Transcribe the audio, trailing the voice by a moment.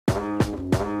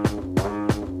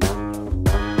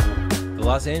The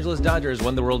Los Angeles Dodgers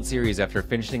won the World Series after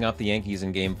finishing off the Yankees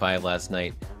in Game 5 last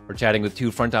night. We're chatting with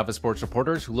two front office sports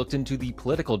reporters who looked into the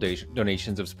political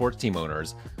donations of sports team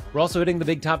owners. We're also hitting the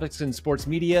big topics in sports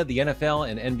media, the NFL,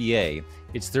 and NBA.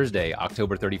 It's Thursday,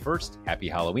 October 31st. Happy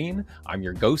Halloween. I'm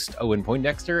your ghost, Owen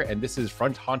Poindexter, and this is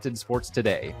Front Haunted Sports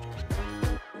Today.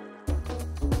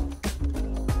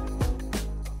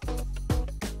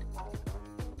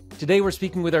 Today, we're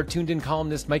speaking with our tuned-in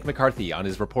columnist Mike McCarthy on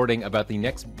his reporting about the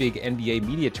next big NBA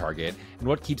media target and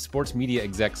what keeps sports media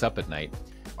execs up at night.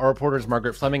 Our reporters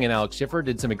Margaret Fleming and Alex Schiffer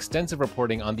did some extensive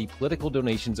reporting on the political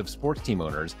donations of sports team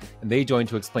owners, and they joined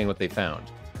to explain what they found.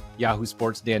 Yahoo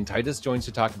Sports' Dan Titus joins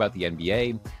to talk about the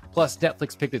NBA. Plus,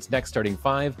 Netflix picked its next starting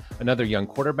five, another young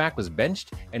quarterback was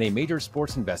benched, and a major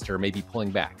sports investor may be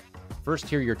pulling back. First,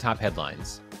 here are your top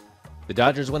headlines. The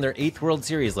Dodgers won their 8th World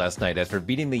Series last night after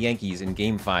beating the Yankees in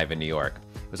Game 5 in New York.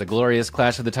 It was a glorious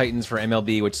clash of the Titans for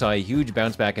MLB, which saw a huge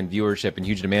bounce back in viewership and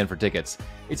huge demand for tickets.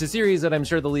 It's a series that I'm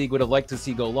sure the league would have liked to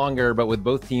see go longer, but with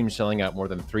both teams shelling out more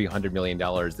than $300 million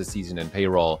this season in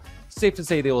payroll, it's safe to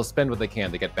say they will spend what they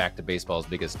can to get back to baseball's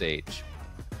biggest stage.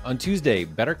 On Tuesday,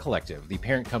 Better Collective, the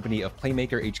parent company of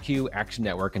Playmaker HQ, Action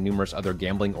Network, and numerous other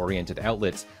gambling-oriented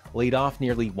outlets, laid off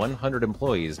nearly 100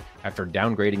 employees after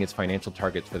downgrading its financial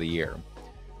targets for the year.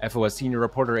 FOS senior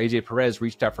reporter AJ Perez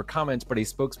reached out for comments, but a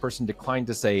spokesperson declined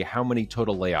to say how many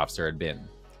total layoffs there had been.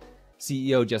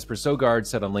 CEO Jesper Sogard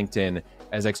said on LinkedIn,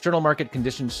 "As external market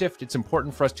conditions shift, it's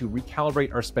important for us to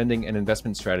recalibrate our spending and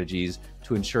investment strategies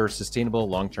to ensure sustainable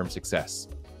long-term success."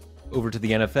 Over to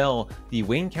the NFL, the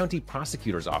Wayne County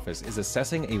Prosecutor's Office is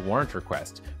assessing a warrant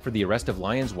request for the arrest of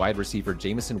Lions wide receiver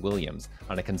Jameson Williams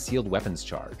on a concealed weapons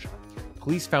charge.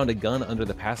 Police found a gun under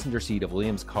the passenger seat of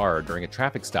Williams' car during a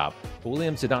traffic stop, but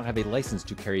Williams did not have a license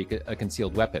to carry a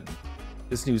concealed weapon.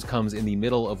 This news comes in the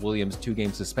middle of Williams'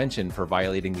 2-game suspension for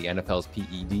violating the NFL's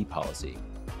PED policy.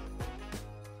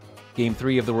 Game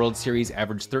 3 of the World Series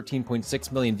averaged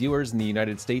 13.6 million viewers in the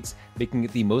United States, making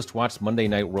it the most-watched Monday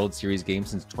Night World Series game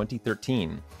since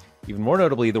 2013. Even more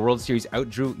notably, the World Series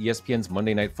outdrew ESPN's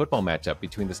Monday Night Football matchup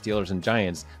between the Steelers and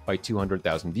Giants by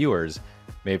 200,000 viewers.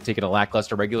 May have taken a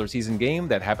lackluster regular season game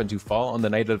that happened to fall on the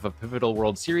night of a pivotal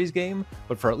World Series game,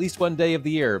 but for at least one day of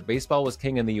the year, baseball was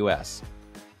king in the U.S.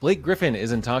 Blake Griffin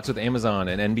is in talks with Amazon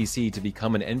and NBC to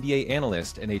become an NBA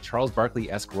analyst in a Charles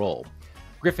Barkley-esque role.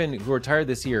 Griffin, who retired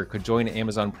this year, could join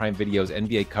Amazon Prime Video's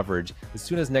NBA coverage as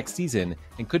soon as next season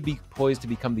and could be poised to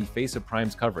become the face of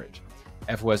Prime's coverage.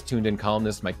 FOS tuned-in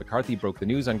columnist Mike McCarthy broke the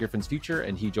news on Griffin's future,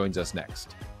 and he joins us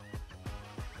next.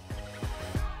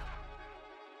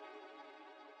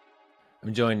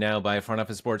 I'm joined now by Front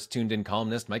Office Sports tuned-in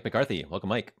columnist Mike McCarthy. Welcome,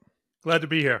 Mike. Glad to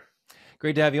be here.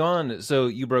 Great to have you on. So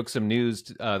you broke some news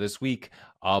this week.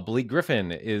 Blake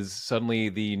Griffin is suddenly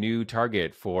the new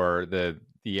target for the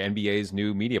NBA's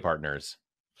new media partners.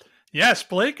 Yes,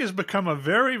 Blake has become a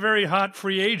very, very hot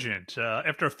free agent.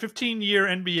 After a 15-year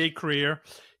NBA career,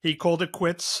 he called it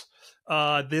quits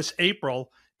this April.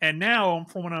 And now,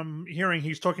 from what I'm hearing,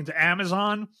 he's talking to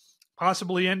Amazon,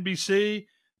 possibly NBC,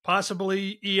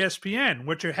 possibly ESPN.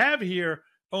 What you have here,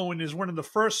 Owen, is one of the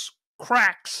first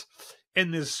cracks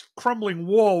in this crumbling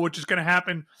wall, which is going to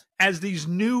happen as these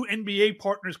new NBA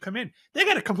partners come in. They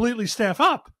got to completely staff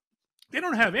up. They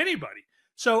don't have anybody.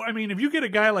 So, I mean, if you get a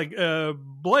guy like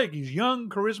Blake, he's young,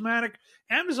 charismatic,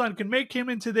 Amazon can make him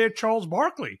into their Charles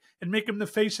Barkley and make him the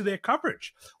face of their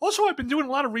coverage. Also, I've been doing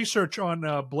a lot of research on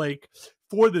Blake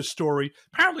for this story.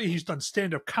 Apparently, he's done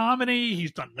stand-up comedy,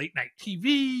 he's done late-night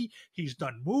TV, he's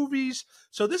done movies.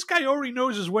 So this guy already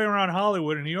knows his way around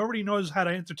Hollywood, and he already knows how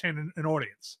to entertain an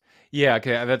audience. Yeah,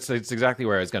 okay, that's exactly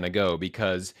where I was going to go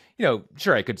because,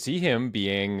 sure, I could see him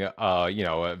being,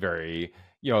 a very...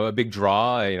 a big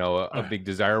draw, a big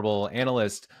desirable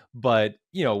analyst, but,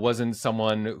 wasn't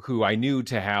someone who I knew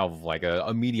to have like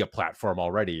a media platform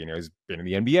already. He's been in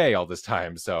the NBA all this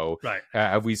time. So right.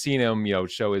 Have we seen him,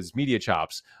 show his media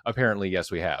chops? Apparently,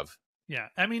 yes, we have. Yeah.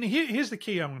 I mean, here's the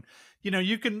key.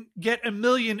 You can get a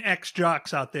million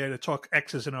ex-jocks out there to talk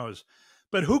X's and O's,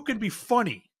 but who can be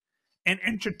funny and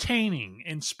entertaining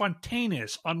and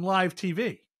spontaneous on live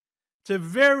TV? It's a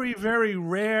very, very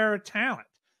rare talent.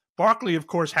 Barkley, of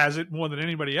course, has it more than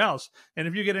anybody else. And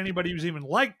if you get anybody who's even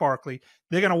like Barkley,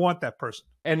 they're going to want that person.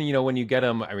 And, when you get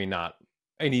him,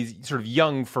 he's sort of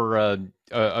young for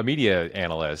a media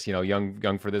analyst,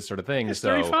 young for this sort of thing. He's so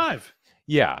 35.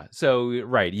 Yeah. So,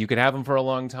 right. You could have him for a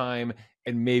long time,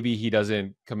 and maybe he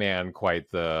doesn't command quite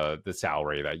the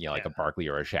salary that, like a Barkley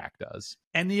or a Shaq does.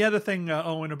 And the other thing,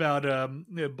 Owen, about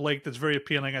Blake that's very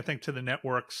appealing, I think, to the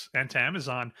networks and to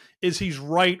Amazon is he's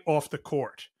right off the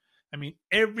court. I mean,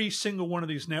 every single one of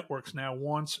these networks now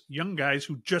wants young guys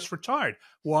who just retired.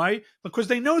 Why? Because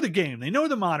they know the game. They know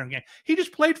the modern game. He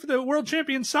just played for the world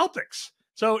champion Celtics.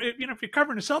 So, if you're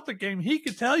covering a Celtic game, he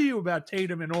could tell you about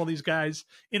Tatum and all these guys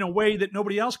in a way that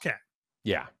nobody else can.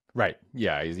 Yeah. Right.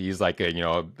 Yeah. He's like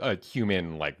a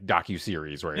human like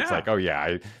docuseries where it's like, oh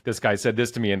yeah, this guy said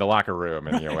this to me in the locker room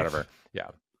and whatever. Yeah.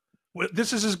 Well,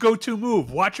 this is his go-to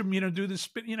move. Watch him, do this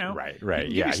spin, Right.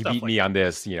 Yeah. He beat me on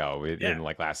this, in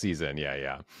like last season.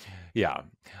 Yeah.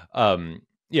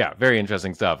 Very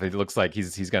interesting stuff. It looks like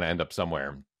he's going to end up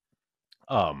somewhere.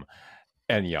 And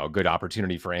good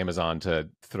opportunity for Amazon to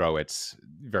throw its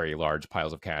very large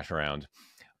piles of cash around.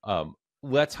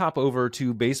 Let's hop over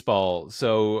to baseball.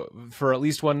 So for at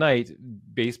least one night,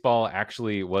 baseball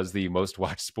actually was the most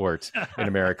watched sport in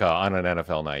America on an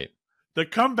NFL night. The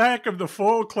comeback of the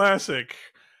Fall Classic,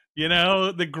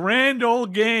 the grand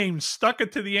old game stuck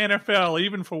it to the NFL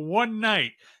even for one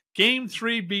night. Game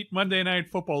 3 beat Monday Night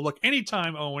Football. Look,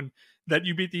 anytime, Owen, that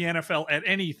you beat the NFL at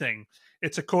anything,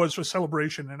 it's a cause for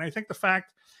celebration. And I think the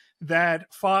fact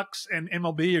that Fox and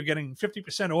MLB are getting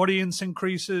 50% audience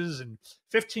increases and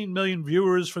 15 million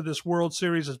viewers for this World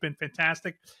Series has been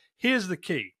fantastic. Here's the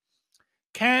key.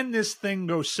 Can this thing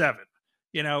go 7?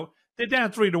 They're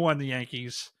down 3-1, the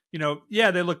Yankees.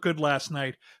 They look good last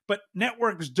night, but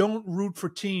networks don't root for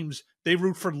teams. They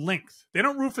root for length. They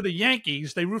don't root for the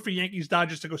Yankees. They root for Yankees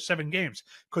Dodgers to go 7 games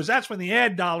because that's when the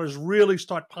ad dollars really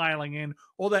start piling in,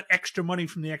 all that extra money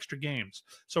from the extra games.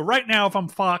 So right now, if I'm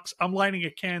Fox, I'm lighting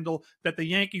a candle that the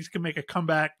Yankees can make a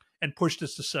comeback and push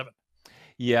this to 7.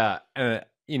 Yeah.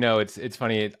 It's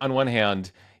funny. On one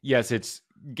hand, yes, it's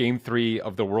Game 3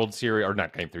 of the World Series, or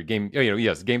not Game 3, Game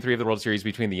 3 of the World Series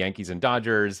between the Yankees and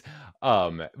Dodgers,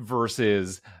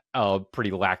 versus a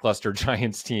pretty lackluster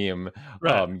Giants team,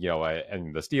 right. And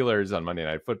the Steelers on Monday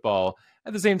Night Football.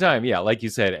 At the same time, like you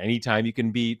said, anytime you can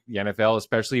beat the NFL,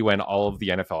 especially when all of the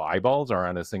NFL eyeballs are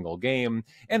on a single game,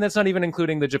 and that's not even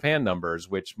including the Japan numbers,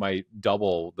 which might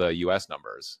double the U.S.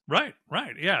 numbers. Right,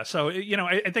 yeah. So,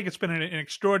 I think it's been an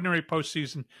extraordinary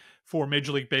postseason for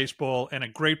Major League Baseball and a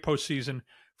great postseason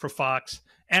for Fox.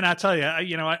 And I tell you,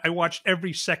 I watched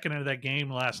every second of that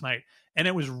game last night, and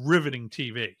it was riveting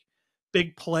TV.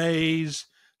 Big plays,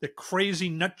 the crazy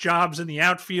nut jobs in the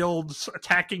outfield,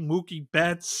 attacking Mookie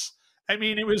Betts. I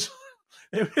mean, it was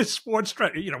sports,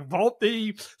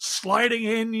 Volpe sliding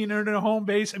in, to home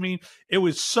base. I mean, it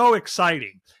was so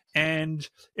exciting. And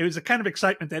it was the kind of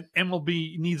excitement that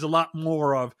MLB needs a lot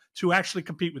more of to actually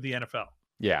compete with the NFL.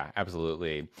 Yeah,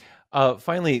 absolutely.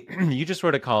 Finally, you just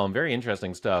wrote a column, very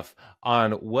interesting stuff,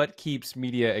 on what keeps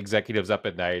media executives up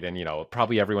at night. And,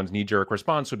 probably everyone's knee-jerk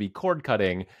response would be cord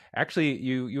cutting. Actually,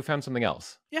 you found something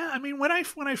else. Yeah, I mean, when I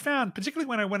found, particularly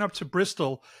when I went up to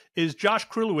Bristol, is Josh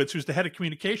Krulowitz, who's the head of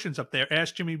communications up there,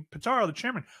 asked Jimmy Pitaro, the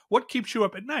chairman, what keeps you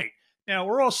up at night? Now,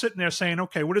 we're all sitting there saying,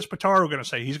 okay, what is Pitaro going to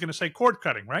say? He's going to say cord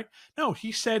cutting, right? No,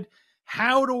 he said,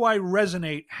 how do I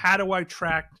resonate? How do I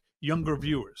attract younger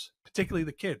viewers, particularly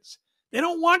the kids? They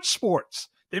don't watch sports.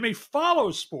 They may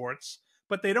follow sports,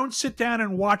 but they don't sit down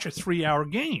and watch a 3-hour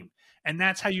game. And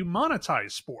that's how you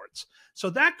monetize sports. So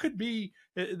that could be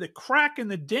the crack in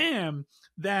the dam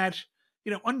that,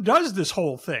 undoes this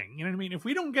whole thing. You know what I mean? If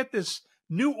we don't get this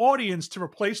new audience to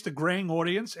replace the graying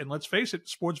audience, and let's face it,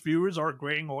 sports viewers are a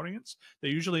graying audience. They're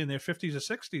usually in their 50s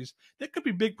or 60s. There could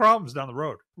be big problems down the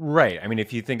road. Right. I mean,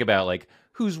 if you think about like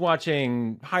who's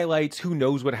watching highlights, who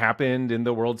knows what happened in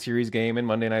the World Series game and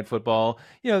Monday Night Football,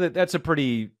 that's a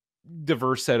pretty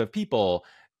diverse set of people.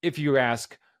 If you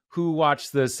ask who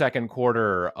watched the second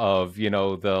quarter of,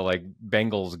 the like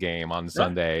Bengals game on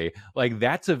Sunday, right, like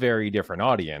that's a very different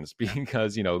audience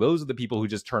because, those are the people who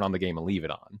just turn on the game and leave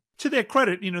it on. To their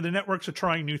credit, the networks are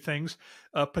trying new things.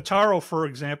 Pitaro, for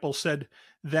example, said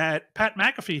that Pat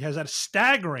McAfee has had a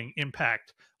staggering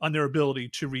impact on their ability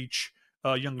to reach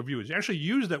younger viewers. He actually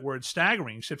used that word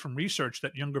staggering. He said from research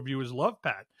that younger viewers love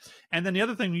Pat. And then the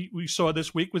other thing we saw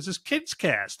this week was this Kids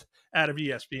Cast out of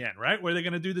ESPN, right? Where they're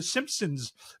going to do the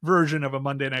Simpsons version of a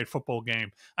Monday Night Football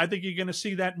game. I think you're going to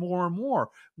see that more and more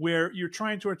where you're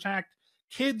trying to attract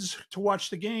kids to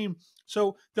watch the game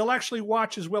so they'll actually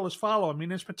watch as well as follow. I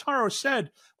mean, as Pitaro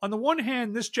said, on the one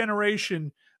hand, this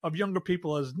generation of younger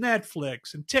people has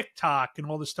Netflix and TikTok and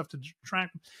all this stuff to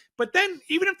attract them. But then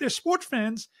even if they're sports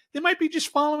fans, they might be just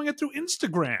following it through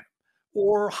Instagram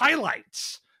or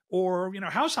highlights or,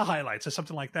 House of Highlights or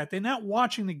something like that. They're not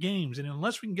watching the games. And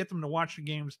unless we can get them to watch the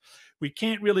games, we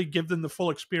can't really give them the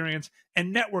full experience,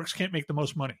 and networks can't make the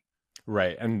most money.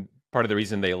 Right. And part of the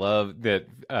reason they love that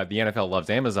the NFL loves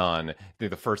Amazon, the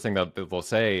first thing that they'll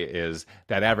say is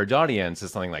that average audience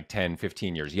is something like 10,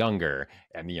 15 years younger.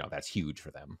 And, that's huge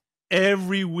for them.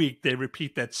 Every week they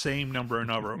repeat that same number and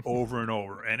number over and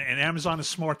over. And Amazon is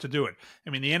smart to do it. I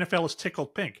mean, the NFL is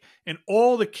tickled pink. And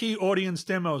all the key audience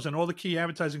demos and all the key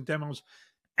advertising demos,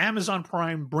 Amazon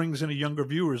Prime brings in a younger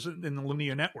viewers in the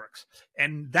linear networks.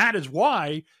 And that is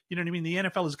why, you know what I mean, the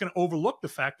NFL is going to overlook the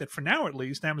fact that for now, at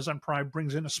least, Amazon Prime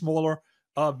brings in a smaller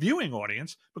viewing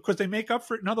audience because they make up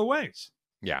for it in other ways.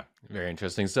 Yeah, very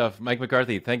interesting stuff. Mike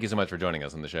McCarthy, thank you so much for joining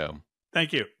us on the show.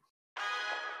 Thank you.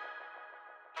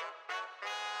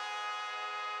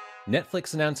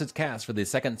 Netflix announced its cast for the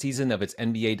second season of its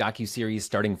NBA docuseries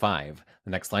Starting Five. The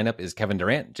next lineup is Kevin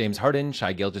Durant, James Harden,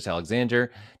 Shai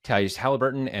Gilgeous-Alexander, Tyrese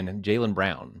Halliburton, and Jaylen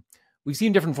Brown. We've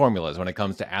seen different formulas when it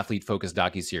comes to athlete-focused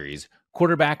docuseries.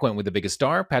 Quarterback went with the biggest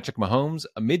star, Patrick Mahomes,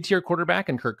 a mid-tier quarterback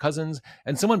in Kirk Cousins,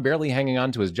 and someone barely hanging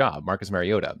on to his job, Marcus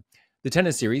Mariota. The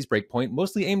tennis series, Breakpoint,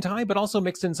 mostly aimed high, but also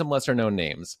mixed in some lesser-known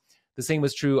names. The same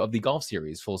was true of the golf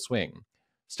series, Full Swing.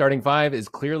 Starting Five is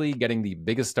clearly getting the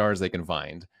biggest stars they can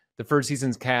find. The first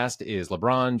season's cast is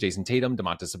LeBron, Jason Tatum,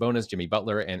 Domantas Sabonis, Jimmy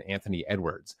Butler, and Anthony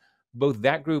Edwards. Both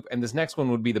that group and this next one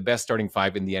would be the best starting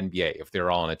five in the NBA if they're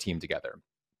all on a team together.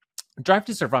 Drive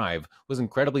to Survive was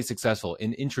incredibly successful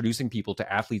in introducing people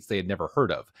to athletes they had never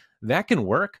heard of. That can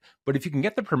work, but if you can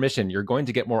get the permission, you're going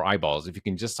to get more eyeballs if you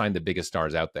can just sign the biggest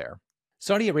stars out there.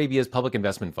 Saudi Arabia's public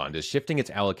investment fund is shifting its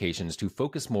allocations to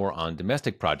focus more on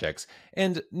domestic projects,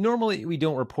 and normally we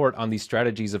don't report on the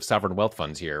strategies of sovereign wealth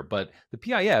funds here, but the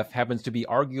PIF happens to be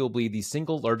arguably the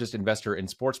single largest investor in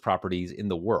sports properties in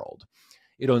the world.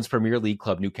 It owns Premier League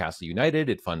club Newcastle United,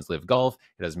 it funds Live Golf,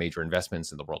 it has major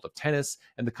investments in the world of tennis,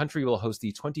 and the country will host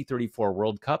the 2034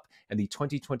 World Cup and the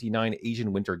 2029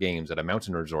 Asian Winter Games at a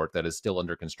mountain resort that is still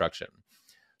under construction.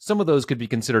 Some of those could be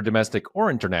considered domestic or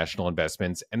international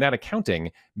investments, and that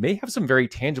accounting may have some very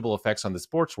tangible effects on the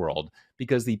sports world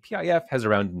because the PIF has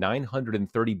around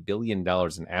 $930 billion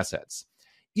in assets.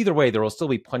 Either way, there will still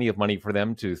be plenty of money for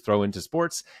them to throw into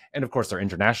sports, and of course their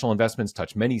international investments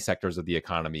touch many sectors of the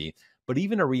economy, but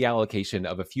even a reallocation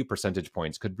of a few percentage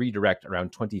points could redirect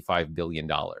around $25 billion.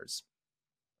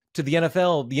 To the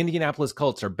NFL, the Indianapolis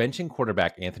Colts are benching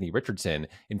quarterback Anthony Richardson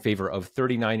in favor of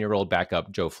 39-year-old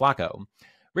backup Joe Flacco.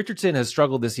 Richardson has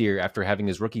struggled this year after having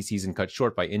his rookie season cut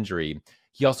short by injury.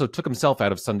 He also took himself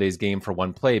out of Sunday's game for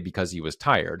one play because he was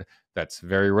tired. That's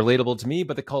very relatable to me,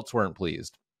 but the Colts weren't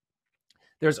pleased.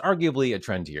 There's arguably a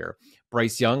trend here.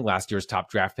 Bryce Young, last year's top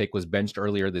draft pick, was benched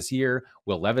earlier this year.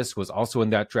 Will Levis was also in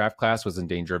that draft class, was in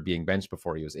danger of being benched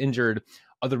before he was injured.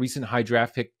 Other recent high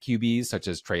draft pick QBs, such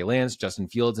as Trey Lance, Justin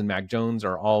Fields, and Mac Jones,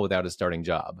 are all without a starting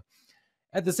job.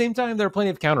 At the same time, there are plenty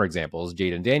of counterexamples.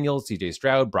 Jaden Daniels, CJ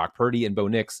Stroud, Brock Purdy, and Bo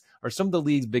Nix are some of the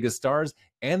league's biggest stars,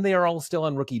 and they are all still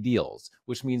on rookie deals,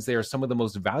 which means they are some of the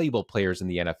most valuable players in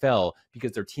the NFL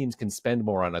because their teams can spend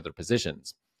more on other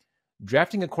positions.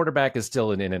 Drafting a quarterback is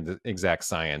still an inexact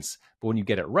science, but when you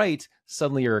get it right,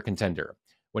 suddenly you're a contender.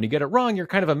 When you get it wrong, you're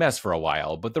kind of a mess for a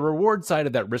while, but the reward side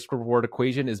of that risk-reward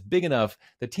equation is big enough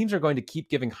that teams are going to keep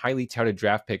giving highly touted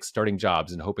draft picks starting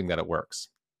jobs and hoping that it works.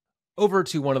 Over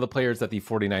to one of the players that the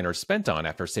 49ers spent on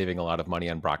after saving a lot of money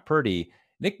on Brock Purdy,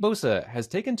 Nick Bosa has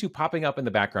taken to popping up in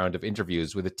the background of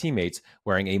interviews with his teammates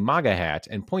wearing a MAGA hat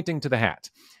and pointing to the hat.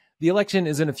 The election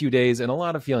is in a few days and a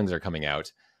lot of feelings are coming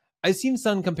out. I've seen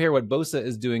some compare what Bosa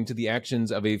is doing to the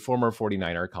actions of a former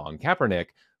 49er, Colin Kaepernick,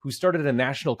 who started a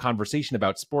national conversation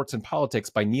about sports and politics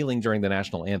by kneeling during the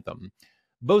national anthem.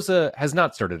 Bosa has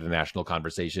not started a national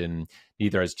conversation,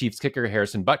 neither has Chiefs kicker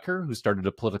Harrison Butker, who started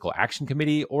a political action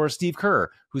committee, or Steve Kerr,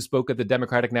 who spoke at the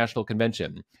Democratic National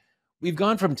Convention. We've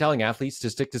gone from telling athletes to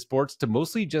stick to sports to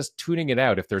mostly just tuning it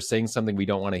out if they're saying something we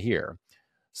don't want to hear.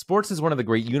 Sports is one of the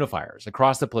great unifiers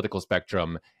across the political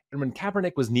spectrum, and when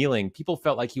Kaepernick was kneeling, people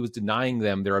felt like he was denying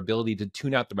them their ability to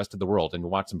tune out the rest of the world and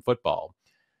watch some football.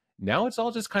 Now it's all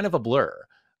just kind of a blur.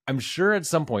 I'm sure at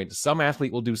some point, some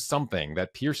athlete will do something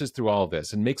that pierces through all of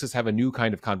this and makes us have a new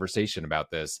kind of conversation about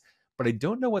this, but I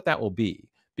don't know what that will be,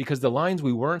 because the lines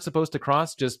we weren't supposed to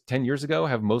cross just 10 years ago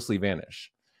have mostly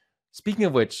vanished. Speaking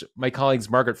of which, my colleagues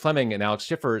Margaret Fleming and Alex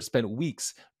Schiffer spent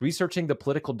weeks researching the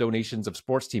political donations of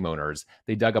sports team owners.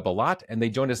 They dug up a lot, and they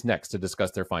join us next to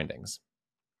discuss their findings.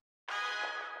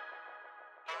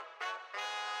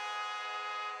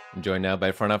 I'm joined now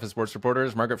by front office sports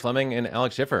reporters Margaret Fleming and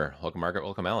Alex Schiffer. Welcome, Margaret.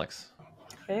 Welcome, Alex.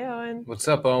 Hey, Owen. What's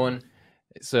up, Owen?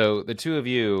 So the two of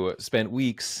you spent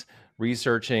weeks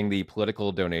researching the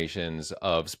political donations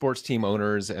of sports team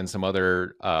owners and some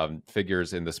other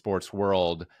figures in the sports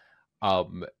world.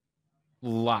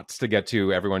 Lots to get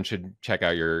to. Everyone should check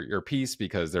out your piece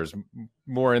because there's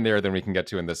more in there than we can get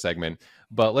to in this segment.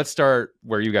 But let's start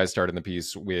where you guys started in the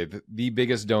piece with the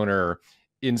biggest donor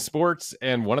in sports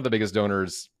and one of the biggest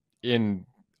donors in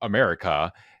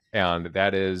America, and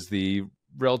that is the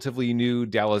relatively new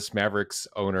Dallas Mavericks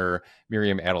owner,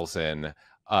 Miriam Adelson.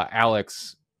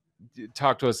 Alex,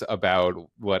 talk to us about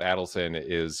what Adelson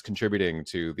is contributing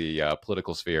to the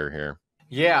political sphere here.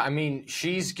 Yeah, I mean,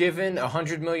 she's given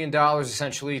 $100 million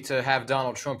essentially to have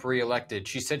Donald Trump reelected.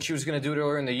 She said she was going to do it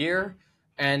earlier in the year,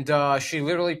 and she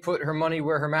literally put her money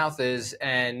where her mouth is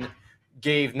and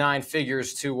gave 9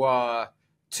 figures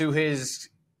to his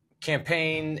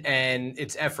campaign and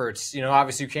its efforts. You know,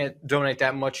 obviously you can't donate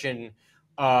that much in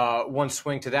one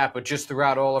swing to that, but just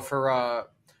throughout all of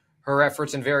her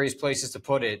efforts in various places to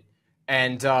put it,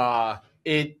 and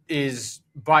it is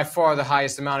by far the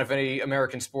highest amount of any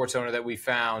American sports owner that we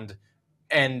found,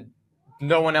 and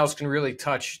no one else can really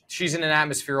touch. She's in an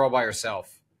atmosphere all by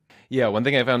herself. Yeah, one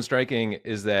thing I found striking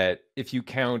is that if you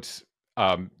count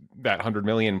that 100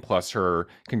 million plus her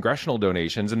congressional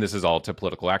donations, and this is all to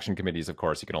political action committees, of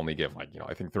course, you can only give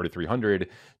I think 3,300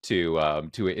 to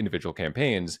individual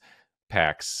campaigns.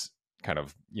 PACs kind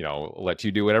of let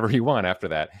you do whatever you want after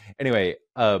that. Anyway,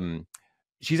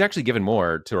 she's actually given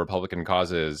more to Republican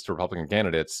causes, to Republican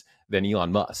candidates, than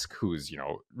Elon Musk, who's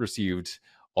received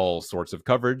all sorts of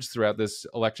coverage throughout this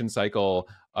election cycle.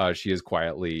 She has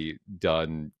quietly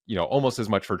done almost as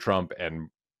much for Trump and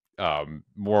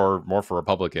more for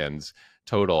Republicans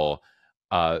total.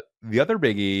 The other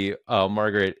biggie,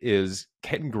 Margaret, is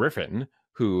Ken Griffin,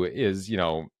 who is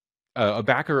a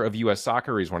backer of U.S.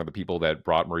 soccer. He's one of the people that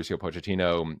brought Mauricio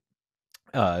Pochettino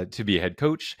to be head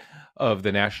coach of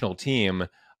the national team.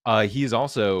 He's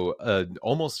also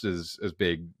almost as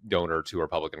big donor to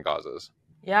Republican causes.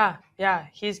 Yeah.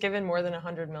 He's given more than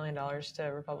 $100 million to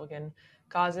Republican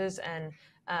causes, and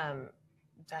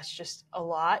that's just a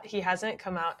lot. He hasn't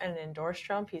come out and endorsed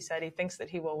Trump. He said he thinks that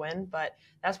he will win, but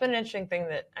that's been an interesting thing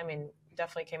that,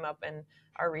 definitely came up in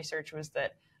our research, was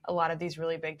that a lot of these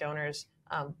really big donors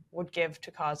would give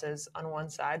to causes on one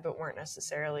side, but weren't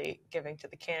necessarily giving to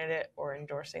the candidate or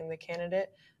endorsing the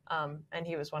candidate. And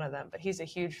he was one of them. But he's a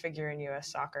huge figure in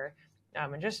U.S. soccer,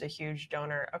 and just a huge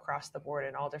donor across the board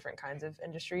in all different kinds of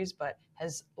industries, but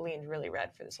has leaned really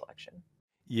red for this election.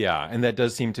 Yeah, and that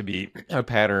does seem to be a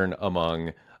pattern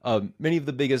among many of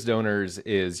the biggest donors,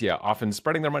 is often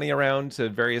spreading their money around to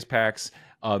various PACs,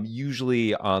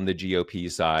 usually on the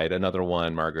GOP side. Another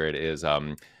one, Margaret, is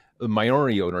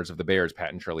minority owners of the Bears,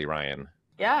 Pat and Shirley Ryan.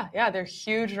 Yeah, they're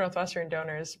huge Northwestern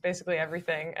donors. Basically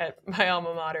everything at my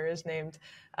alma mater is named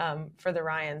for the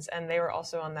Ryans, and they were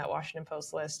also on that Washington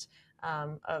Post list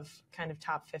of kind of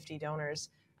top 50 donors,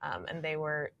 and they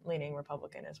were leaning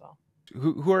Republican as well.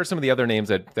 Who are some of the other names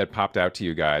that popped out to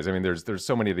you guys? I mean, there's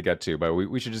so many to get to, but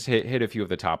we should just hit a few of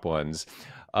the top ones.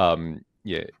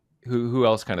 Who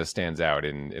else kind of stands out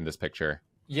in this picture?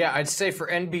 Yeah, I'd say for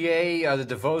NBA,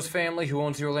 the DeVos family, who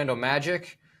owns the Orlando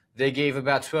Magic, they gave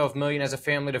about $12 million as a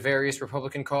family to various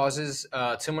Republican causes.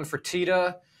 Tillman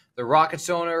Fertitta, the Rockets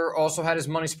owner, also had his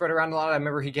money spread around a lot. I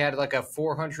remember he had like a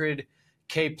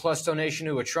 $400K plus donation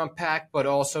to a Trump PAC, but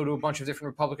also to a bunch of different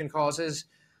Republican causes.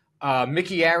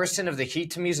 Mickey Arison of the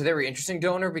Heat, to me, is a very interesting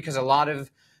donor because a lot of,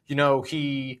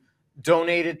 he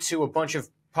donated to a bunch of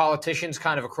politicians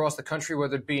kind of across the country,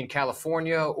 whether it be in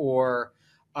California or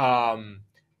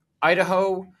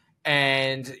Idaho,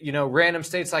 and random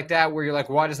states like that where you're like,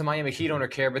 why does the Miami Heat owner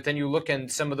care? But then you look,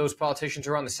 and some of those politicians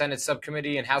are on the Senate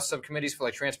subcommittee and House subcommittees for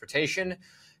like transportation.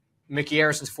 Mickey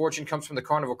Arison's fortune comes from the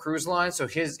Carnival Cruise Line, so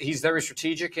he's very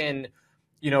strategic in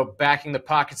backing the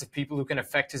pockets of people who can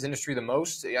affect his industry the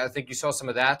most. I think you saw some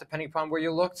of that depending upon where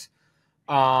you looked.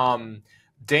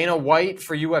 Dana White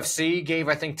for UFC gave,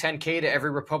 I think, $10K to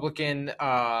every Republican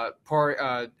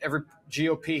every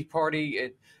GOP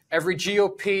party, every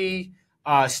GOP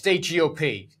state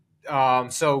GOP.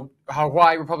 So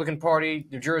Hawaii Republican Party,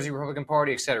 New Jersey Republican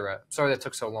Party, etc. Sorry that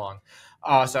took so long.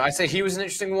 So I'd say he was an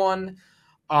interesting one.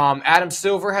 Adam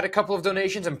Silver had a couple of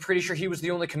donations. I'm pretty sure he was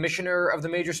the only commissioner of the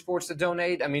major sports to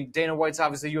donate. I mean, Dana White's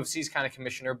obviously UFC's kind of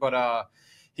commissioner, but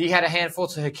he had a handful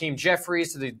to Hakeem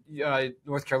Jeffries, to the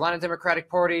North Carolina Democratic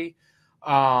Party.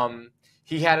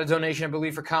 He had a donation, I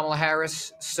believe, for Kamala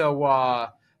Harris. So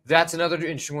that's another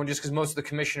interesting one, just because most of the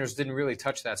commissioners didn't really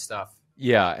touch that stuff.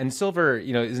 Yeah, and Silver,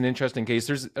 is an interesting case.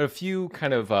 There's a few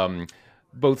kind of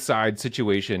both side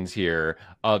situations here.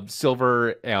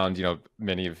 Silver and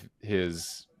many of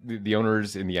the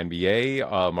owners in the NBA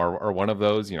are one of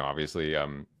those. Obviously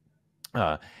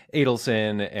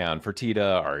Adelson and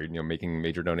Fertitta are making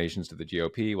major donations to the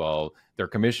GOP, while their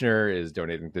commissioner is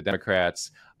donating to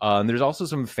Democrats. There's also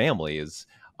some families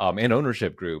and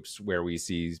ownership groups where we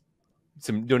see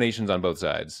some donations on both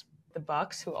sides. the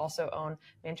Bucks, who also own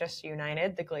Manchester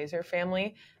United, the Glazer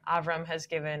family. Avram has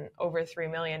given over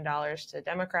 $3 million to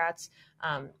Democrats.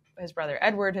 His brother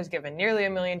Edward has given nearly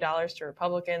 $1 million to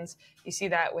Republicans. You see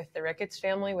that with the Ricketts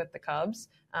family, with the Cubs,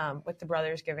 with the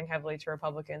brothers giving heavily to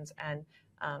Republicans, and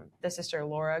the sister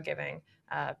Laura giving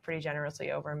pretty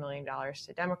generously over $1 million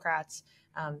to Democrats.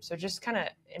 So just kind of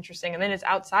interesting. And then it's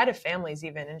outside of families,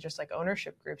 even in just like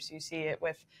ownership groups. You see it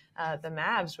with the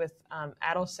Mavs, with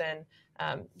Adelson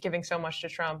giving so much to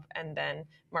Trump, and then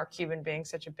Mark Cuban being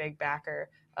such a big backer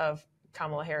of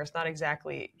Kamala Harris, not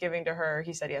exactly giving to her.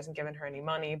 He said he hasn't given her any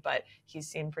money, but he's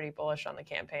seemed pretty bullish on the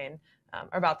campaign,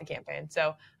 or about the campaign.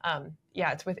 So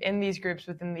yeah, it's within these groups,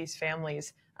 within these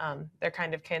families. They're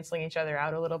kind of canceling each other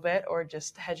out a little bit, or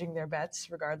just hedging their bets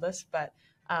regardless. But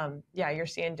yeah, you're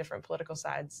seeing different political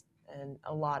sides and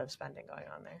a lot of spending going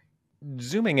on there.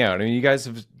 Zooming out, I mean, you guys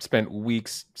have spent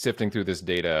weeks sifting through this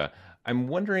data. I'm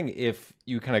wondering if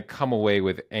you kind of come away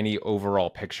with any overall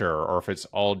picture, or if it's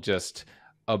all just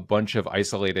a bunch of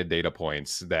isolated data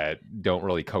points that don't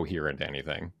really cohere into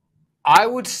anything. I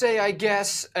would say, I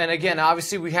guess, and again,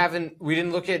 obviously we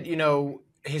didn't look at,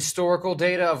 historical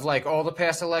data of like all the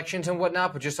past elections and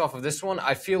whatnot, but just off of this one,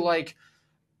 I feel like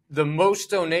the most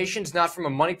donations, not from a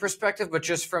money perspective, but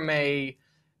just from a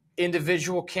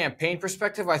individual campaign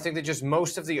perspective, I think that just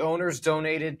most of the owners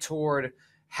donated toward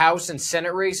House and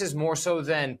Senate races more so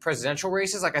than presidential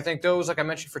races. Like I think those, like I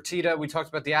mentioned for Tita, we talked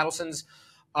about the Adelsons,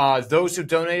 those who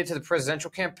donated to the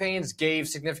presidential campaigns gave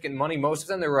significant money. Most of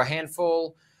them, there were a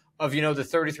handful of, the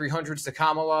 3,300s to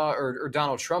Kamala or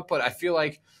Donald Trump. But I feel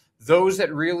like those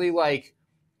that really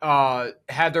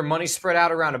had their money spread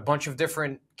out around a bunch of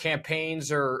different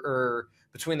campaigns or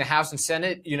between the House and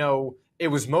Senate, it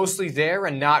was mostly there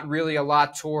and not really a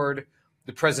lot toward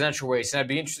the presidential race. And I'd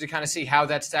be interested to kind of see how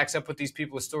that stacks up with these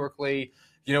people historically.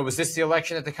 Was this the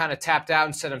election that they kind of tapped out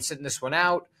and said, I'm sitting this one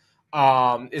out?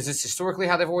 Is this historically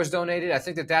how they've always donated? I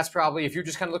think that's probably, if you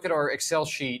just kind of look at our Excel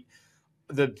sheet,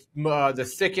 the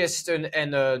thickest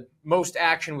and the most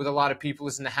action with a lot of people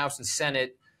is in the House and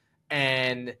Senate,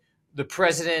 and the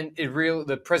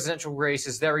presidential race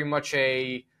is very much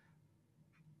a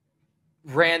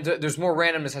random. There's more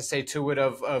randomness, I'd say, to it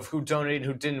of who donated and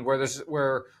who didn't.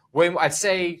 I'd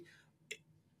say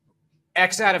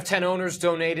X out of 10 owners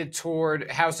donated toward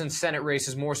House and Senate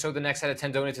races more so than X out of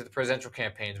 10 donated to the presidential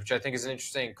campaigns, which I think is an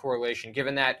interesting correlation,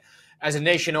 given that as a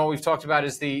nation, all we've talked about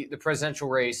is the presidential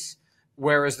race,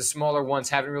 whereas the smaller ones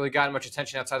haven't really gotten much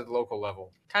attention outside of the local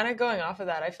level. Kind of going off of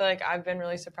that, I feel like I've been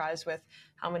really surprised with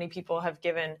how many people have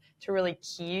given to really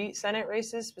key Senate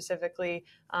races, specifically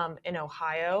in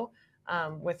Ohio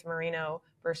with Marino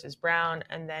versus Brown,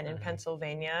 and then in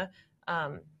Pennsylvania.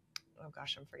 Oh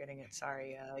gosh, I'm forgetting it.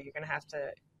 Sorry. You're going to have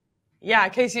to. Yeah,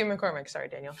 Casey and McCormick. Sorry,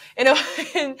 Daniel.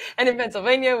 And in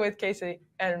Pennsylvania with Casey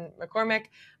and McCormick,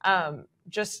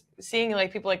 just seeing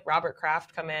like people like Robert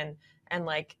Kraft come in and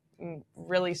like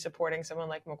really supporting someone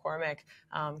like McCormick,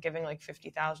 giving like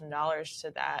 $50,000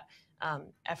 to that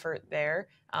effort there.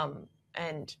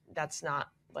 And that's not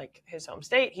like his home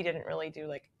state. He didn't really do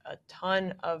like a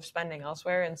ton of spending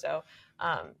elsewhere. And so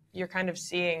you're kind of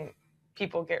seeing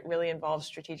people get really involved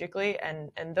strategically,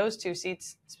 and those two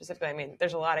seats specifically, I mean,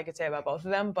 there's a lot I could say about both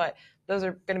of them, but those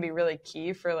are going to be really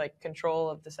key for like control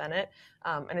of the Senate.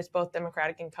 And it's both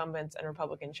Democratic incumbents and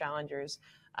Republican challengers,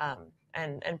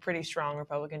 and pretty strong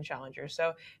Republican challengers.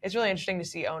 So it's really interesting to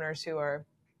see owners who are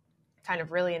kind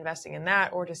of really investing in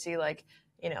that, or to see like,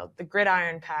 the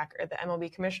Gridiron PAC or the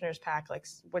MLB Commissioners PAC, like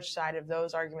which side of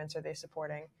those arguments are they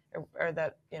supporting, or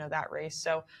that, that race.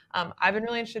 So I've been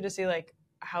really interested to see like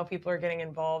how people are getting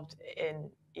involved in,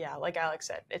 like Alex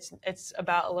said, it's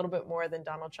about a little bit more than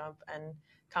Donald Trump and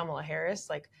Kamala Harris,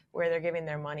 like where they're giving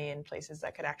their money in places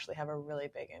that could actually have a really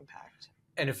big impact.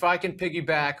 And if I can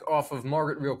piggyback off of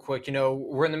Margaret real quick,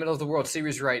 we're in the middle of the World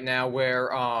Series right now where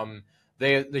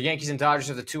the Yankees and Dodgers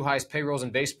have the two highest payrolls in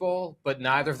baseball, but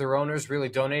neither of their owners really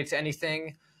donate to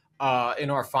anything in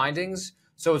our findings.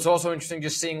 So it's also interesting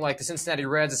just seeing like the Cincinnati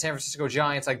Reds, the San Francisco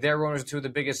Giants, like their owners are two of the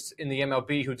biggest in the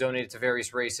MLB who donated to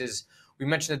various races. We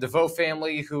mentioned the DeVoe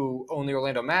family who own the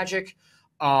Orlando Magic.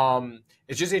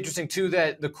 It's just interesting too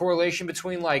that the correlation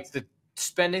between like the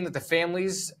spending that the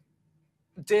families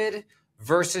did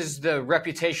versus the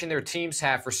reputation their teams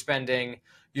have for spending.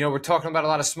 We're talking about a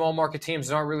lot of small market teams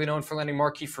that aren't really known for landing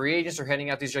marquee free agents or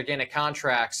handing out these gigantic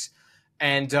contracts.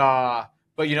 And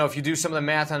but if you do some of the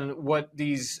math on what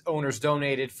these owners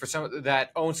donated for some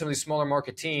that own some of these smaller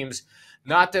market teams,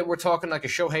 not that we're talking like a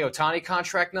Shohei Ohtani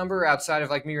contract number outside of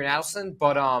like Meir and Adelson,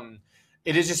 but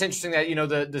it is just interesting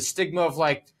that the stigma of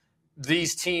like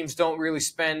these teams don't really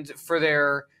spend for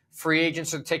their free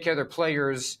agents or take care of their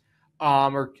players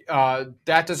or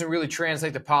that doesn't really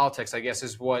translate to politics, I guess,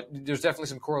 is what there's definitely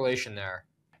some correlation there.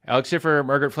 Alex Schiffer,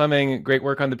 Margaret Fleming, great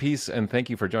work on the piece, and thank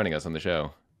you for joining us on the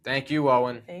show. Thank you,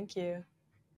 Owen. Thank you.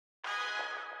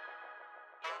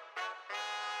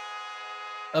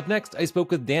 Up next, I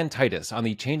spoke with Dan Titus on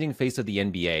the changing face of the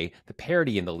NBA, the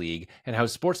parity in the league, and how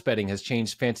sports betting has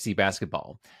changed fantasy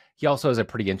basketball. He also has a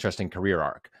pretty interesting career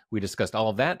arc. We discussed all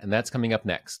of that, and that's coming up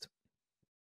next.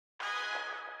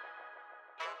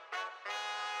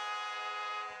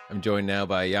 I'm joined now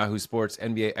by Yahoo Sports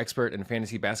NBA expert and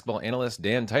fantasy basketball analyst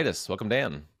Dan Titus. Welcome,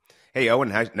 Dan. Hey, Owen.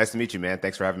 Nice to meet you, man.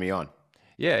 Thanks for having me on.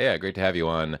 Yeah, great to have you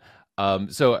on.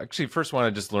 So actually, first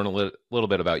want to just learn a little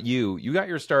bit about you. You got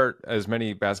your start, as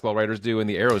many basketball writers do, in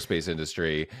the aerospace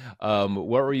industry. What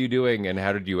were you doing, and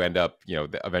how did you end up,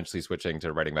 eventually switching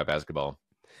to writing about basketball?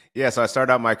 Yeah, so I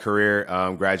started out my career,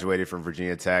 graduated from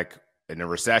Virginia Tech in a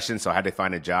recession, so I had to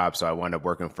find a job. So I wound up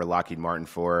working for Lockheed Martin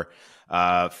for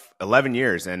 11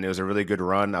 years, and it was a really good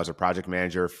run. I was a project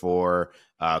manager for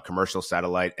commercial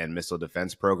satellite and missile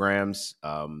defense programs.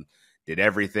 Did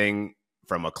everything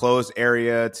from a closed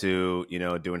area to,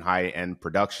 doing high-end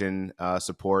production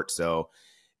support. So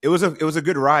it was a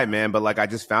good ride, man. But I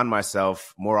just found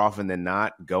myself more often than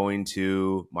not going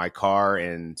to my car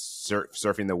and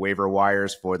surfing the waiver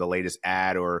wires for the latest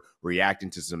ad or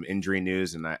reacting to some injury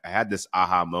news. And I had this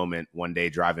aha moment one day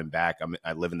driving back.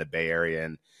 I live in the Bay Area,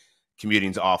 and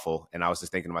commuting's awful. And I was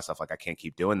just thinking to myself, I can't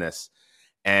keep doing this.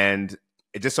 And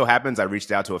it just so happens I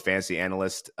reached out to a fantasy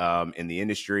analyst in the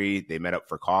industry. They met up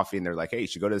for coffee, and they're like, hey, you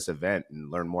should go to this event and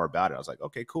learn more about it. I was like,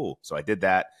 okay, cool. So I did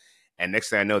that. And next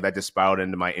thing I know, that just spiraled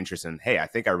into my interest in, hey, I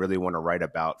think I really want to write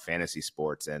about fantasy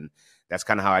sports. And that's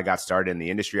kind of how I got started in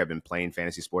the industry. I've been playing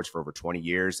fantasy sports for over 20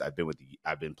 years. I've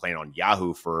been playing on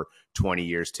Yahoo for 20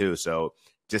 years too. So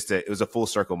it was a full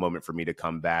circle moment for me to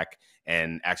come back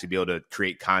and actually be able to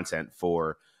create content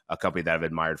for a company that I've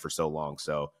admired for so long.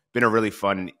 So been a really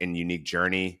fun and unique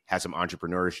journey. Had some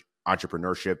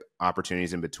entrepreneurship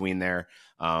opportunities in between there.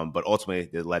 But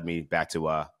ultimately it led me back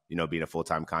to, being a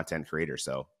full-time content creator.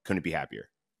 So couldn't be happier.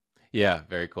 Yeah,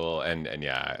 very cool. And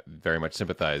yeah, very much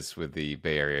sympathize with the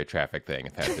Bay Area traffic thing.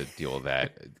 I've had to deal with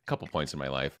that a couple points in my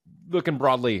life. Looking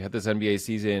broadly at this NBA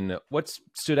season, what's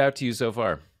stood out to you so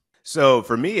far? So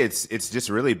for me, it's just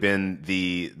really been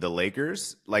the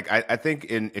Lakers. I think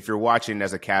if you're watching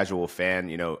as a casual fan,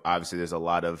 obviously there's a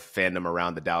lot of fandom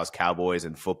around the Dallas Cowboys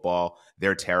and football.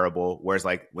 They're terrible. Whereas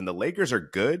when the Lakers are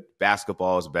good,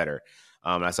 basketball is better.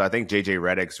 So I think JJ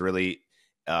Redick's really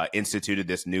instituted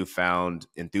this newfound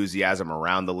enthusiasm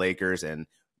around the Lakers. And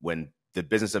when the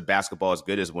business of basketball is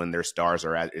good is when their stars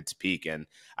are at its peak. And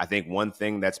I think one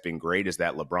thing that's been great is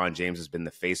that LeBron James has been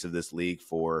the face of this league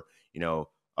for,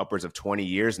 upwards of 20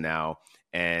 years now.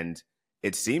 And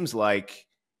it seems like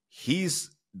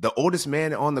he's the oldest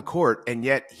man on the court, and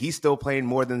yet he's still playing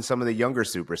more than some of the younger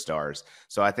superstars.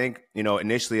 So I think,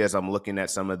 initially as I'm looking at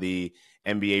some of the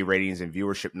NBA ratings and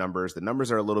viewership numbers, the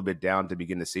numbers are a little bit down to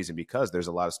begin the season because there's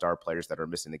a lot of star players that are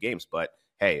missing the games. But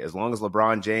hey, as long as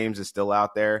LeBron James is still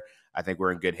out there, I think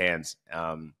we're in good hands.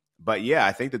 But yeah,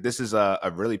 I think that this is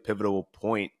a really pivotal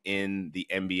point in the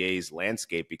NBA's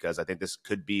landscape because I think this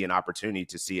could be an opportunity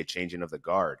to see a changing of the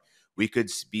guard. We could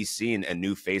be seeing a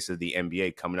new face of the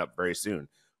NBA coming up very soon.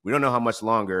 We don't know how much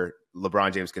longer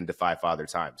LeBron James can defy Father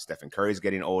Time. Stephen Curry's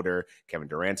getting older. Kevin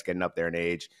Durant's getting up there in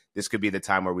age. This could be the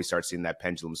time where we start seeing that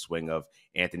pendulum swing of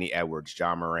Anthony Edwards,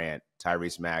 John Morant,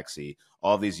 Tyrese Maxey,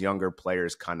 all these younger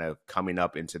players kind of coming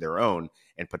up into their own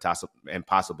and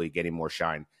possibly getting more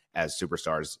shine as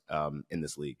superstars in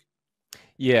this league.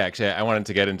 Yeah, actually, I wanted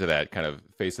to get into that kind of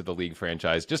face of the league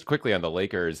franchise. Just quickly on the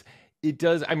Lakers,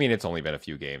 it's only been a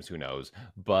few games, who knows?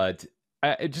 But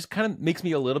it just kind of makes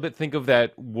me a little bit think of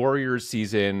that Warriors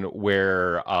season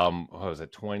where, what was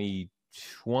it,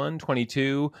 21,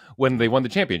 22, when they won the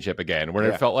championship again,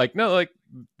 where it felt like, no,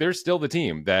 they're still the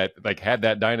team that had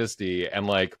that dynasty, and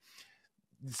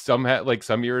some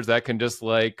years that can just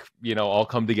all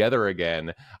come together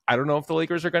again. I don't know if the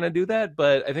Lakers are going to do that,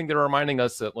 but I think they're reminding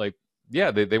us that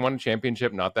they won a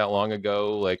championship not that long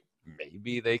ago.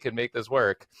 Maybe they could make this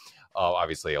work.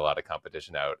 Obviously a lot of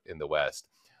competition out in the West.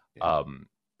 Yeah.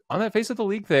 On that face of the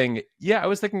league thing, I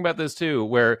was thinking about this too,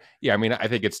 where, I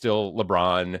think it's still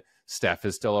LeBron, Steph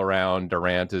is still around,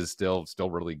 Durant is still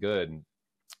really good.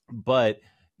 But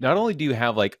not only do you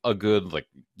have a good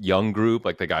young group,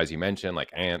 the guys you mentioned,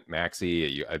 Ant,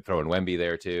 Maxey, I'd throw in Wemby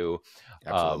there too.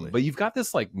 But you've got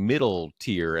this middle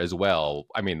tier as well.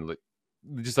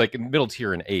 Just middle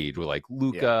tier in age with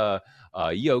Luka,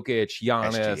 Jokic,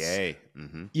 Giannis. SGA.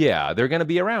 Mm-hmm. Yeah, they're going to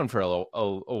be around for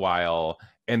a while,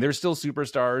 and they're still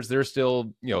superstars. They're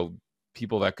still,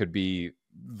 people that could be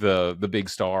the big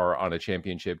star on a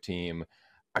championship team.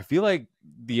 I feel like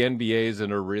the NBA is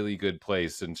in a really good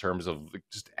place in terms of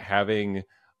just having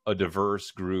a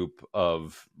diverse group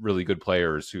of really good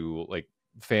players who like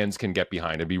fans can get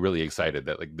behind and be really excited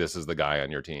that like this is the guy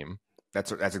on your team.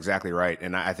 That's exactly right.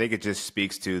 And I think it just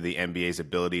speaks to the NBA's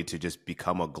ability to just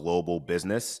become a global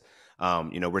business.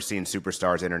 We're seeing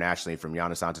superstars internationally from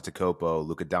Giannis Antetokounmpo,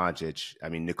 Luka Doncic. I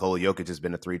mean, Nikola Jokic has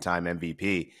been a 3-time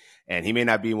MVP, and he may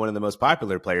not be one of the most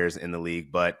popular players in the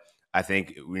league, but I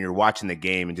think when you're watching the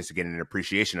game and just getting an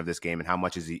appreciation of this game and how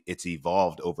much it's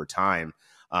evolved over time,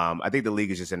 I think the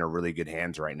league is just in a really good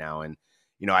hands right now. And,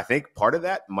 I think part of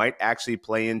that might actually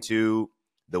play into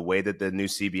the way that the new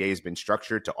CBA has been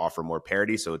structured to offer more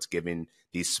parity. So it's giving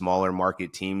these smaller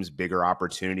market teams bigger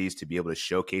opportunities to be able to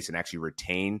showcase and actually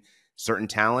retain certain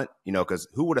talent, because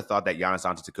who would have thought that Giannis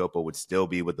Antetokounmpo would still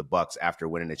be with the Bucks after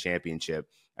winning a championship?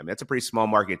 I mean, that's a pretty small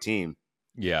market team.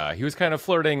 Yeah, he was kind of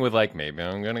flirting with like, maybe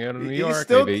I'm going to go to New York.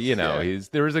 Still, maybe,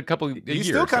 there was a couple of He's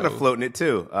still kind of floating it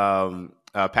too,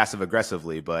 passive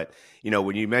aggressively. But,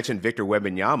 when you mentioned Victor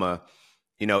Wembanyama,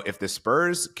 if the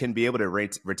Spurs can be able to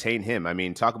retain him, I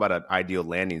mean, talk about an ideal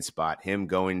landing spot, him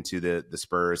going to the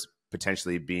Spurs,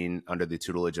 potentially being under the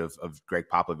tutelage of Greg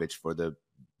Popovich for the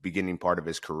beginning part of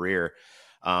his career.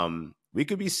 We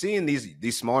could be seeing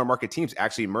these smaller market teams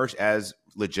actually emerge as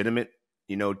legitimate,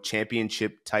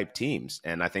 championship type teams.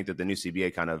 And I think that the new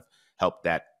CBA kind of helped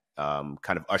that kind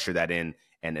of usher that in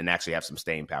and actually have some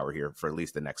staying power here for at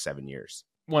least the next 7 years.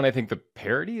 One, I think the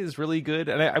parity is really good.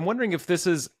 And I'm wondering if this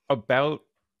is about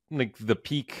like the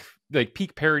peak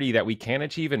parity that we can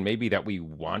achieve and maybe that we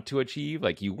want to achieve.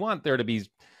 Like you want there to be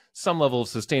some level of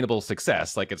sustainable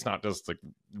success. Like it's not just like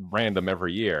random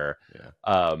every year.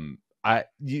 Yeah.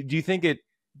 Do you think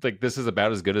this is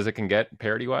about as good as it can get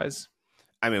parity wise?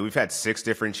 I mean, we've had 6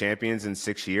 different champions in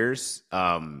 6 years.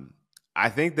 I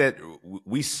think that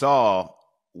we saw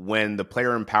when the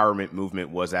player empowerment movement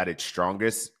was at its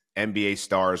strongest, NBA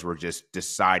stars were just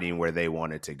deciding where they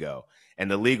wanted to go. And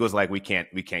the league was like, we can't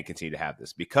continue to have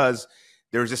this because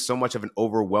there was just so much of an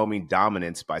overwhelming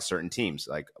dominance by certain teams.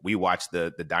 Like we watched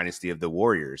the dynasty of the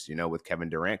Warriors, with Kevin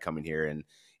Durant coming here and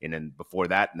then before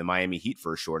that, the Miami Heat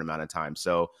for a short amount of time.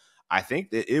 So I think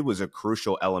that it was a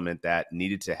crucial element that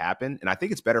needed to happen. And I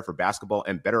think it's better for basketball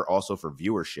and better also for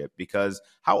viewership because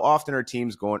how often are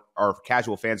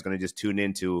casual fans going to just tune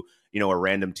into, a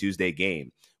random Tuesday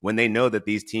game when they know that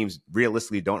these teams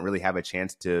realistically don't really have a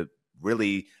chance to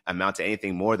really amount to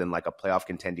anything more than like a playoff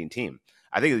contending team.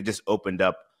 I think it just opened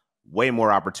up way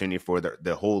more opportunity for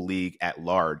the whole league at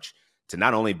large to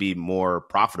not only be more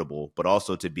profitable, but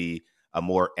also to be a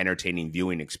more entertaining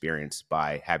viewing experience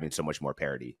by having so much more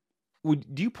parity.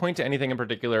 Do you point to anything in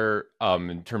particular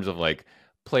in terms of like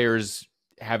players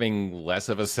having less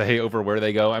of a say over where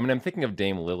they go? I mean, I'm thinking of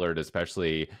Dame Lillard,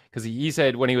 especially because he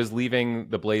said when he was leaving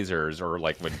the Blazers, or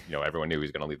like when everyone knew he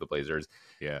was going to leave the Blazers.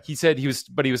 Yeah, he said he was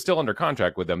still under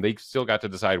contract with them. They still got to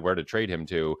decide where to trade him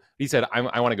to. He said,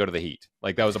 I want to go to the Heat.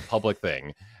 Like that was a public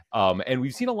thing. And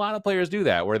we've seen a lot of players do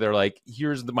that, where they're like,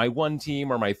 here's my one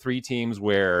team or my 3 teams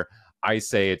where I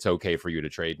say it's okay for you to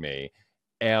trade me.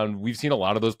 And we've seen a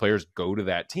lot of those players go to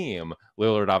that team.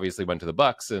 Lillard obviously went to the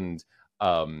Bucks, and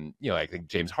I think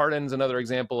James Harden's another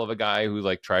example of a guy who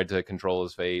like tried to control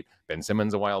his fate. Ben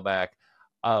Simmons a while back.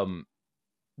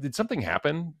 Did something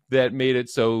happen that made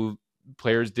it so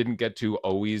players didn't get to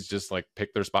always just like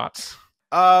pick their spots?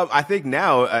 I think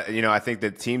now, I think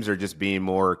that teams are just being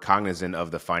more cognizant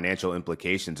of the financial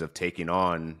implications of taking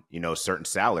on, certain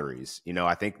salaries.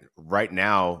 I think right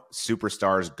now,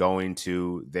 superstars going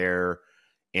to their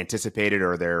anticipated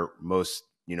or their most,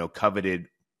 coveted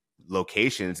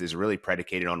locations is really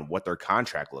predicated on what their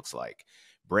contract looks like.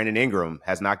 Brandon Ingram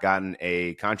has not gotten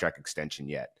a contract extension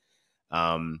yet.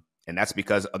 And that's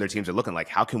because other teams are looking like,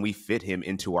 how can we fit him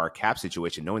into our cap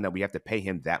situation, knowing that we have to pay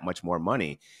him that much more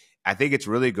money? I think it's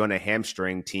really going to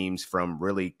hamstring teams from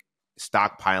really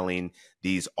stockpiling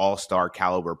these all-star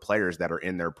caliber players that are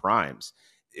in their primes.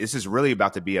 This is really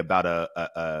about to be about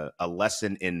a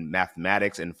lesson in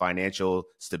mathematics and financial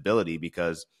stability,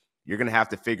 because you're going to have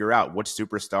to figure out which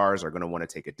superstars are going to want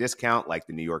to take a discount, like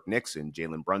the New York Knicks and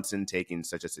Jalen Brunson taking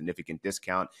such a significant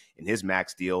discount in his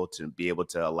max deal to be able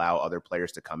to allow other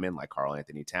players to come in, like Karl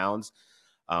Anthony Towns.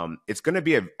 It's going to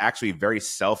be actually very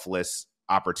selfless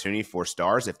opportunity for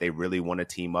stars if they really want to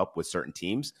team up with certain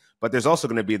teams. But there's also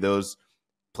going to be those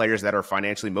players that are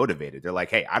financially motivated. They're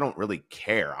like, hey, I don't really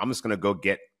care. I'm just going to go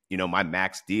get, my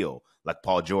max deal, like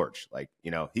Paul George. Like,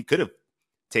 he could have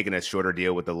taken a shorter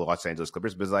deal with the Los Angeles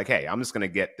Clippers, but it's like, hey, I'm just going to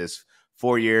get this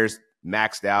 4 years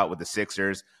maxed out with the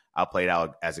Sixers. I'll play it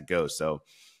out as it goes. So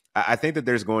I think that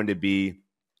there's going to be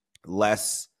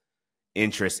less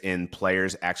interest in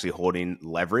players actually holding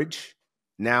leverage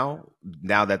now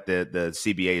that the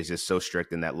CBA is just so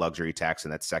strict in that luxury tax,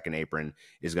 and that second apron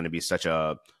is going to be such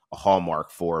a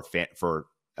hallmark for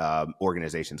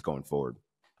organizations going forward.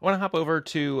 I want to hop over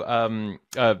to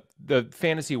the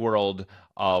fantasy world,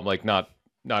 like not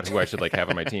who I should like have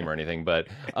on my team or anything, but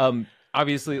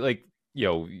obviously, like, you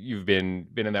know, you've been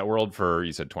in that world for,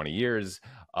 you said 20 years,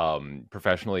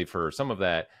 professionally for some of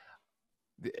that.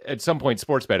 At some point,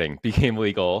 sports betting became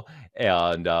legal,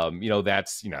 and you know,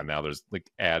 that's, you know, now there's like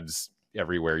ads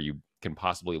everywhere you can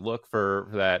possibly look for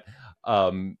that.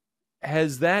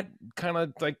 Has that kind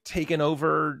of like taken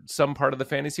over some part of the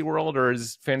fantasy world, or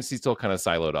is fantasy still kind of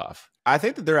siloed off? I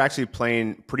think that they're actually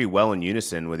playing pretty well in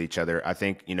unison with each other. I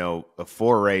think, you know, a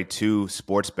foray to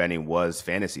sports betting was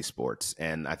fantasy sports.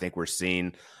 And I think we're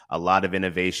seeing a lot of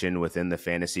innovation within the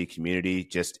fantasy community,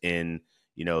 just in,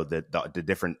 you know, the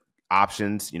different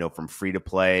options, you know, from free to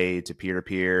play to peer to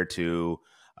peer to,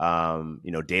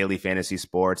 you know, daily fantasy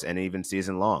sports and even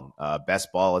season long.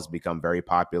 Best ball has become very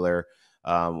popular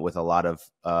with a lot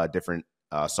of different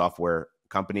software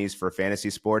companies for fantasy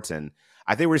sports. And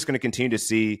I think we're just going to continue to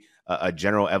see a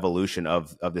general evolution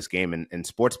of this game, and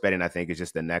sports betting, I think, is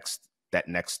just that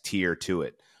next tier to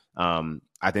it.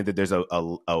 I think that there's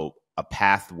a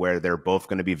path where they're both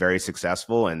going to be very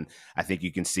successful, and I think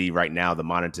you can see right now the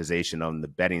monetization on the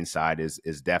betting side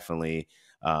is definitely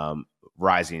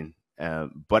rising.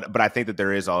 But I think that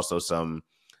there is also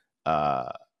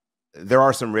there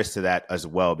are some risks to that as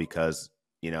well, because,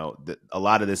 you know, a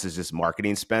lot of this is just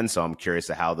marketing spend. So I'm curious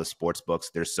to how the sports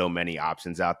books, there's so many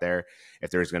options out there,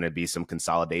 if there's going to be some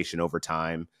consolidation over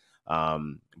time.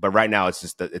 But right now it's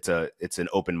just it's an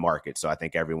open market. So I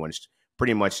think everyone's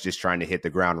pretty much just trying to hit the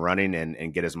ground running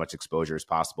and get as much exposure as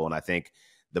possible. And I think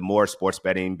the more sports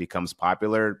betting becomes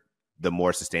popular, the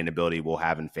more sustainability we'll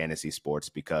have in fantasy sports,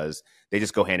 because they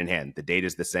just go hand in hand. The data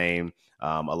is the same.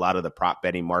 A lot of the prop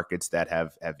betting markets that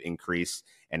have increased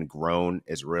and grown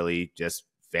is really just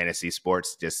fantasy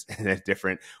sports, just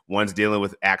different ones dealing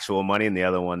with actual money and the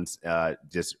other ones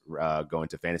just going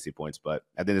to fantasy points. But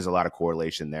I think there's a lot of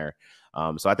correlation there.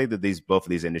 So I think that both of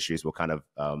these industries will kind of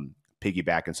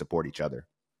piggyback and support each other.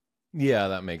 Yeah,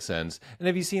 that makes sense. And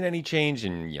have you seen any change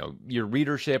in, you know, your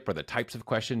readership or the types of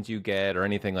questions you get or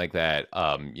anything like that,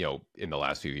 you know, in the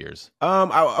last few years?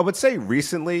 I would say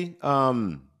recently,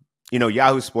 you know,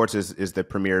 Yahoo Sports is the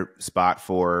premier spot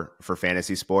for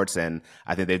fantasy sports, and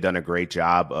I think they've done a great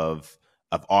job of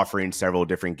offering several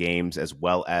different games as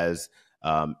well as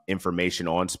information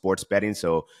on sports betting.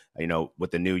 So, you know,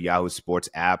 with the new Yahoo Sports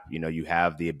app, you know, you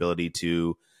have the ability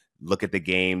to look at the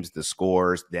games, the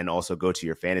scores, then also go to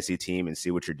your fantasy team and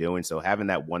see what you're doing. So having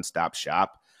that one-stop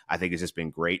shop, I think, has just been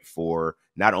great for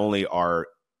not only our,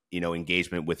 you know,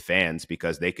 engagement with fans,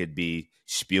 because they could be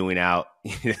spewing out,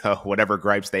 you know, whatever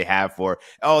gripes they have for,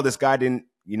 oh, this guy didn't,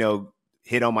 you know,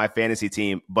 hit on my fantasy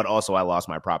team, but also I lost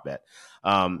my prop bet.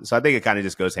 So I think it kind of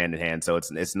just goes hand in hand. So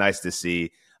it's nice to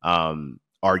see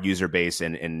our user base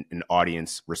and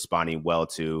audience responding well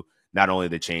to not only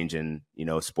the change in, you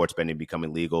know, sports betting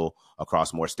becoming legal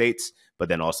across more states, but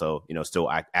then also, you know, still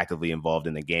actively involved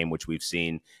in the game, which we've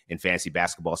seen in fantasy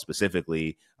basketball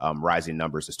specifically, rising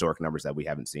numbers, historic numbers that we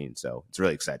haven't seen. So it's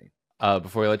really exciting.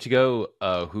 Before we let you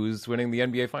go, who's winning the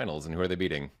NBA Finals and who are they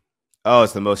beating? Oh,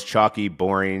 it's the most chalky,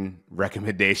 boring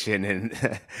recommendation,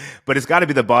 and but it's got to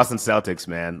be the Boston Celtics,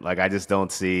 man. Like, I just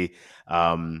don't see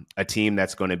a team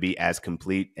that's going to be as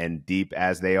complete and deep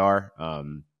as they are.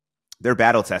 They're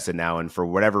battle tested now, and for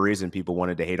whatever reason, people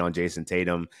wanted to hate on Jason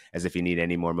Tatum as if he need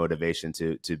any more motivation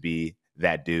to be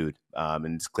that dude.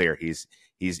 And it's clear he's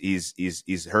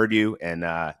heard you, and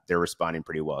they're responding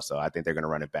pretty well. So I think they're going to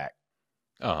run it back.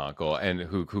 Cool. And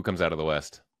who comes out of the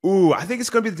West? Ooh, I think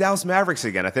it's going to be the Dallas Mavericks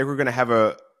again. I think we're going to have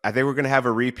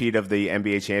a repeat of the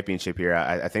NBA championship here.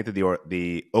 I think that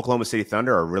the Oklahoma City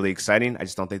Thunder are really exciting. I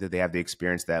just don't think that they have the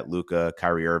experience that Luka,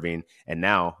 Kyrie Irving, and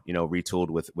now, you know,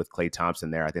 retooled with Klay Thompson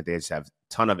there. I think they just have a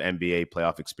ton of NBA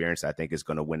playoff experience that I think is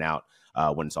going to win out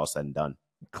when it's all said and done.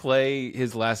 Klay,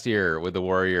 his last year with the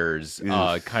Warriors,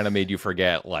 kind of made you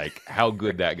forget like how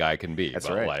good that guy can be. That's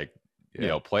but right. Like, you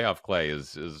know, playoff Klay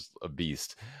is a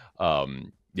beast.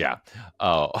 Yeah.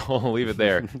 I'll leave it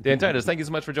there. Dan Titus, thank you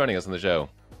so much for joining us on the show.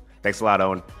 Thanks a lot,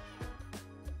 Owen.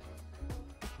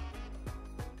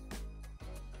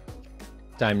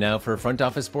 Time now for Front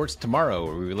Office Sports Tomorrow,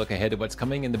 where we look ahead at what's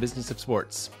coming in the business of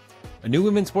sports. A new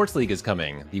women's sports league is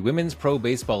coming. The Women's Pro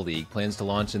Baseball League plans to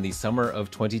launch in the summer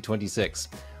of 2026.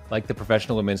 Like the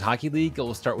Professional Women's Hockey League, it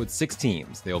will start with 6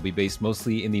 teams. They will be based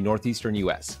mostly in the northeastern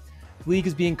U.S. The league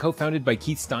is being co-founded by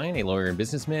Keith Stein, a lawyer and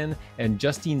businessman, and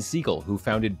Justine Siegel, who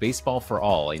founded Baseball for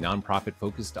All, a nonprofit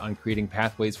focused on creating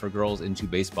pathways for girls into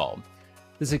baseball.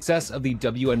 The success of the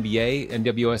WNBA,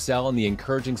 NWSL, and the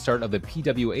encouraging start of the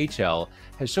PWHL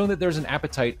has shown that there's an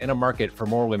appetite and a market for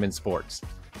more women's sports.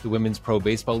 The Women's Pro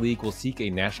Baseball League will seek a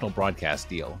national broadcast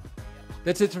deal.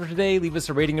 That's it for today. Leave us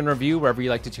a rating and review wherever you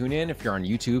like to tune in. If you're on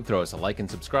YouTube, throw us a like and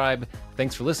subscribe.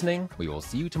 Thanks for listening. We will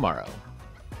see you tomorrow.